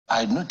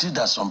I noted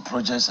that some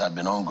projects have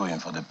been ongoing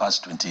for the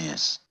past 20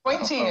 years.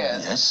 20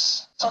 years?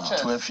 Yes, some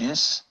 12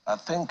 years. I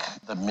think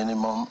the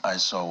minimum I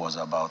saw was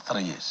about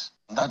 3 years.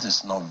 That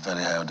is not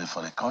very healthy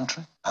for the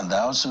country. And I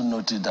also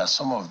noted that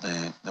some of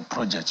the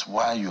projects,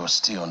 while you're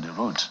still on the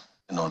road,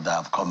 they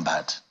have come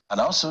bad.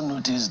 And I also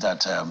noticed that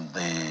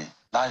the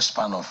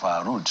lifespan of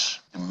our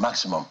roads, the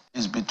maximum,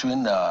 is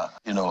between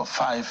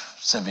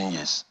 5-7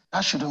 years.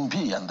 That shouldn't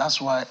be, and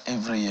that's why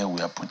every year we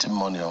are putting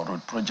money on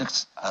road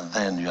projects, and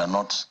then you are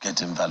not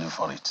getting value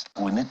for it.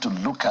 We need to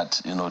look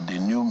at, the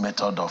new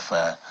method of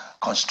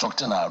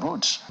constructing our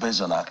roads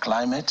based on our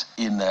climate.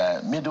 In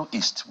the Middle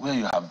East, where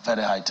you have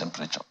very high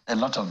temperature, a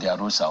lot of their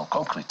roads are on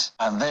concrete.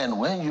 And then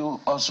when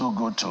you also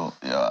go to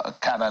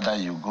Canada,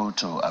 you go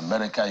to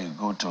America, you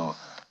go to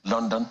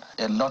London,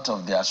 a lot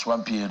of their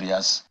swampy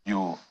areas,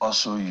 you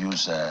also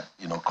use,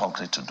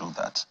 concrete to do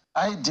that.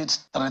 I did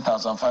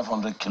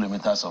 3,500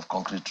 kilometers of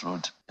concrete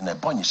road in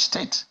Ebonyi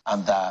State,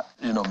 and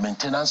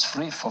maintenance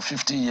free for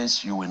 50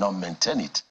 years. You will not maintain it.